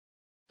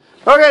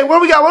Okay, what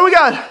do we got? What do we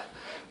got?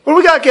 What do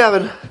we got,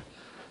 Gavin?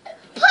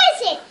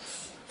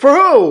 Presents. For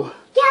who?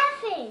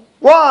 Gavin.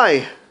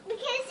 Why?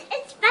 Because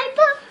it's my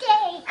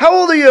birthday. How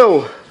old are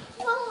you?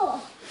 4.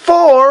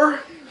 4?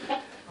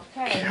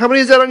 Okay. How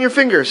many is that on your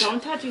fingers?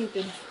 Don't touch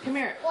Ethan. Come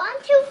here. 1,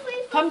 2, 3,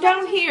 4. Come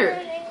down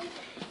here.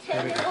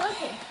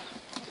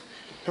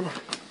 Come on.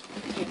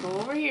 Okay, go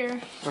over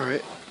here. All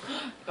right.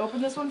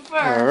 Open this one first.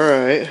 All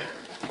right.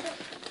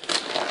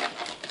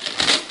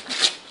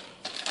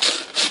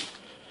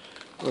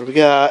 What do we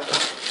got?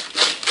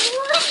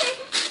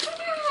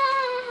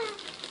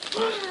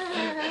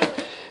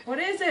 What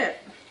is it?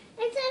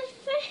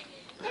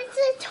 It's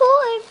a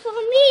toy for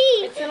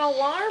me. It's an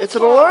alarm It's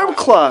an alarm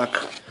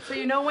clock. So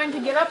you know when to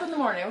get up in the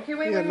morning. Okay,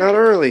 wait, Yeah, wait, not wait.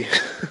 early.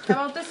 How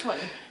about this one?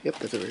 Yep,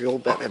 that's a very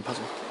old Batman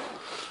puzzle.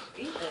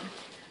 Ethan.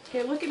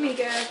 Okay, look at me,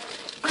 guys.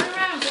 Turn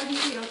around. Go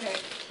easy. Okay.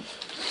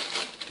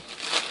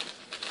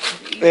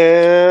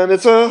 And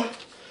it's a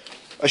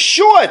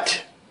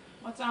short.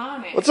 What's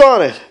on it? What's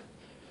on it?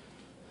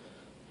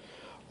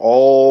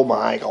 Oh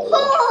my God!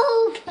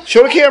 Oh.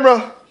 Show the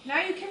camera.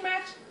 Now you can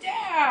match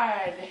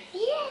Dad.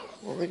 Yes.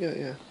 Oh my God!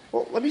 Yeah.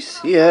 Well, let me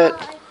see it.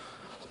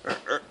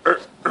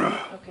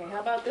 Okay, how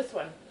about this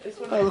one? This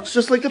one. Oh, it looks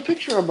just like the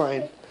picture on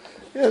mine.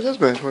 Yeah, it does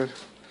match mine.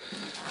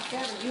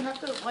 Gavin, you have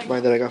to like.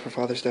 Mine that I got for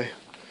Father's Day.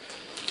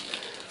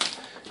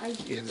 I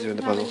Ethan's doing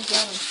the not puzzle. in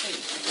Gavin's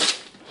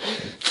face.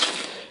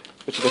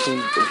 But you got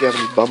some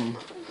Gavin's bum.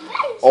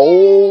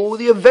 Oh,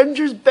 the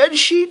Avengers bed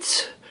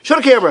sheets. Show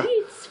the camera.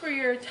 Sheets for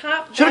your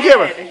top Show the bed.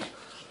 camera.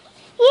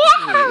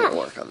 Yeah. We'll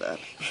work on that.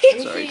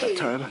 Sorry, that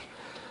time.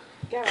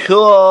 Gavin.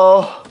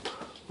 Cool.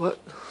 What?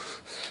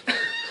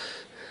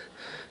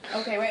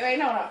 Okay, wait,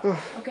 no.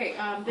 Okay,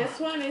 this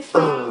one is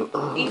from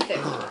Ethan.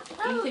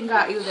 Ethan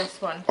got you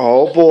this one.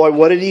 Oh boy,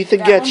 what did Ethan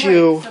That get one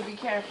you? breaks, so be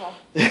careful.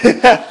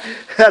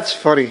 That's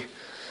funny.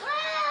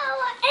 Wow,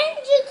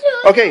 engine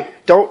toy. Okay,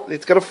 don't.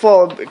 It's gonna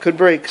fall. It could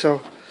break.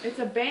 So It's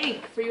a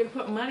bank for you to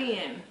put money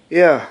in.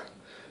 yeah,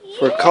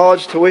 for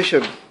college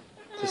tuition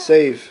to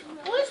save.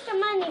 Where's the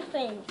money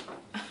thing?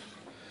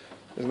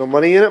 There's no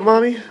money in it,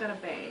 mommy. It's got a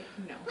bank.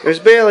 No. There's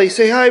Bailey.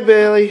 Say hi,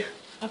 Bailey.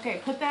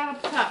 Okay, put that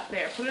up top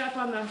there. Put it up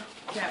on the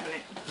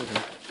cabinet.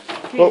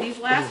 Okay, Oh, these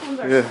last ones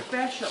are yeah.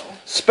 special.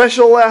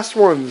 Special last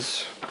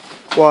ones.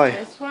 Why?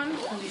 This one,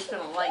 because he's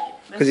gonna like it.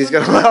 Because he's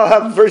gonna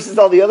allow versus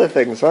all the other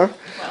things, huh?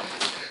 Well,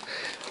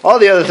 All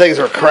the other things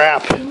are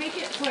crap. you make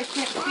it so I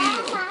can't see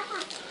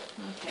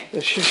you.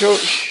 Okay.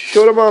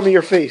 Show the mommy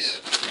your face.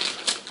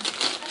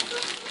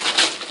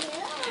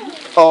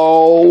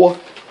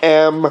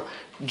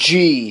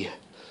 OMG.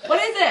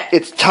 What is it?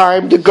 It's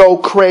time to go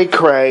cray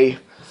cray.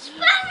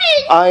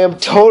 Spiderman. I am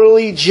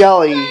totally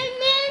jelly. Spiderman.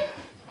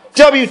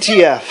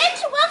 WTF.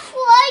 It's with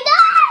white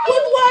eyes.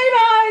 With white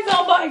eyes!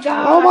 Oh my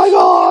god! Oh my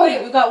God.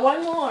 Wait, we got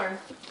one more.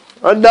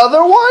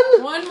 Another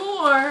one? One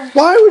more.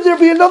 Why would there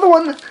be another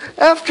one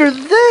after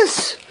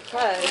this?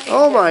 What?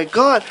 Oh my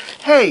God.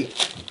 Hey,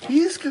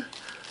 he's got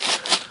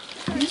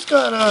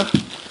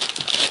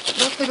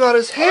nothing on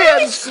his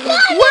hands. Wait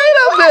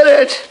a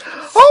minute.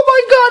 Oh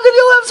my God, then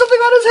he'll have something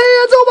on his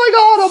hands. Oh my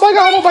God, oh my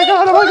God, oh my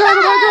God, oh my God,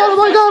 oh my God, oh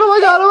my God, oh my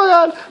God, oh my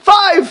God.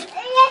 5.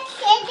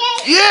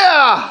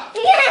 Yeah.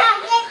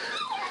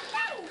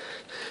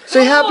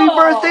 Say happy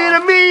birthday to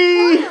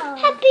me.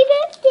 Happy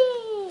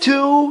birthday.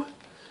 To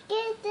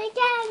Get the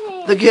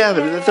Gavin. the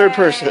Gavin, the third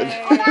person.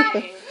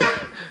 Yay.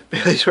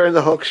 Bailey's wearing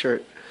the Hulk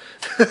shirt.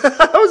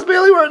 How was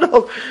Bailey wearing the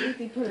Hulk?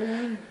 Easy, put it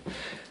on.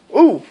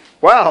 Ooh,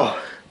 wow.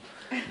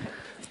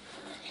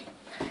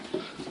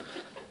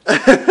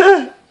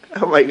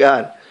 Oh my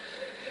God.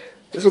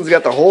 This one's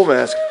got the whole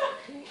mask.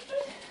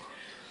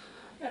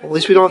 Well, at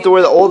least we don't have to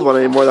wear the old one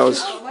anymore. That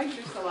was... Oh, legs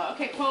are still out.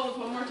 Okay, pose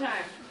one more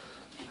time.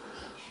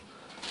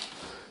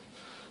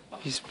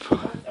 He's...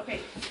 Okay,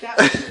 that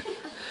one.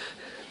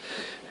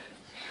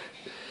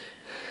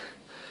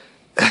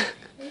 Okay.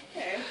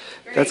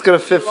 Great. That's gonna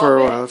fit for a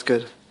Love it. while. That's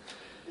good.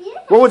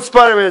 What would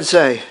Spiderman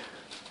say?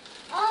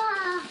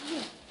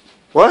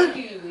 What?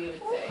 You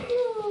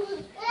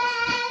would say.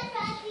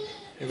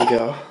 Here we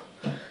go.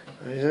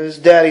 There's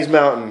Daddy's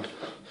mountain.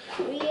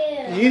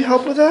 You need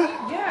help with that?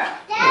 Yeah.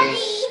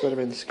 There's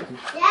Spiderman's skin.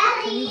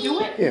 Can you do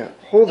it? Yeah,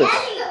 hold it.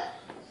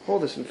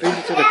 Hold this and face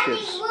it to the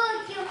kids.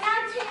 Look, your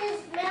mountain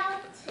is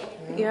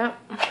melting. Yep.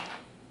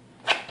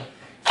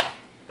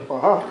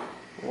 Uh-huh.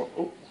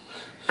 Oh.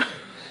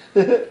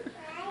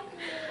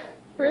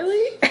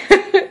 Really?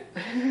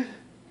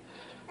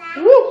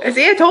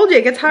 See, I told you,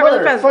 it gets hot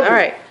really fast. All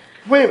right.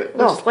 Wait a minute.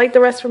 We'll No. just light the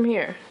rest from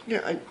here. Yeah,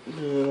 okay,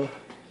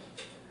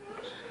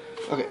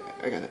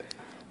 I got it.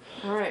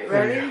 All right,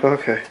 ready?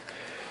 Okay.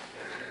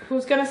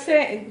 Who's gonna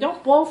say?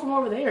 Don't blow from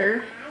over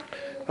there.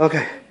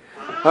 Okay.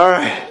 All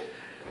right.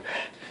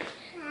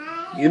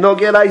 You no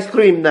get ice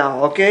cream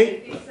now,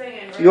 okay? He's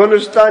saying, right? You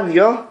understand,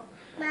 yo?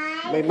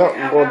 My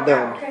mountain going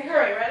down. Okay,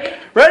 hurry, ready?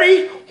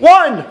 Ready?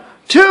 1,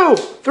 2,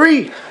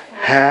 3.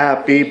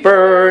 Happy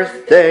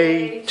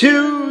birthday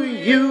to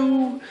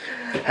you.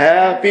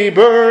 Happy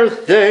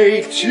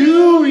birthday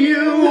to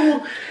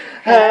you.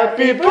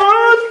 Happy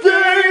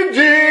birthday,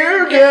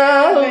 dear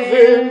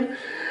Gavin.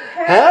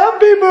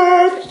 Happy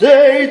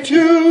birthday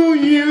to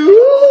you.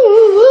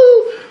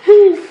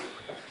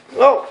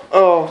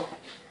 Oh.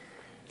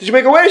 Did you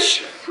make a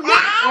wish?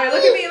 Alright,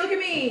 look at me, look at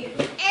me.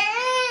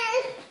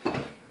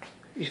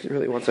 Ethan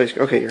really wants ice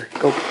cream. Okay, here.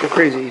 Go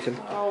crazy, Ethan.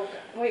 Oh,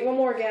 wait, one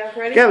more, Gavin.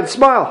 Ready? Gavin,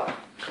 smile.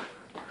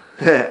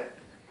 Okay.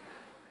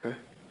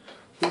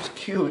 Who's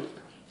cute?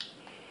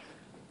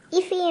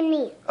 Ify and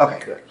me. Okay,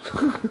 good.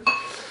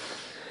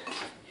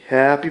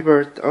 Happy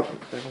birthday. Oh,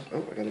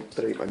 I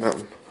better eat my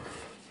mountain.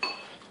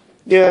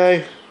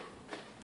 Yay.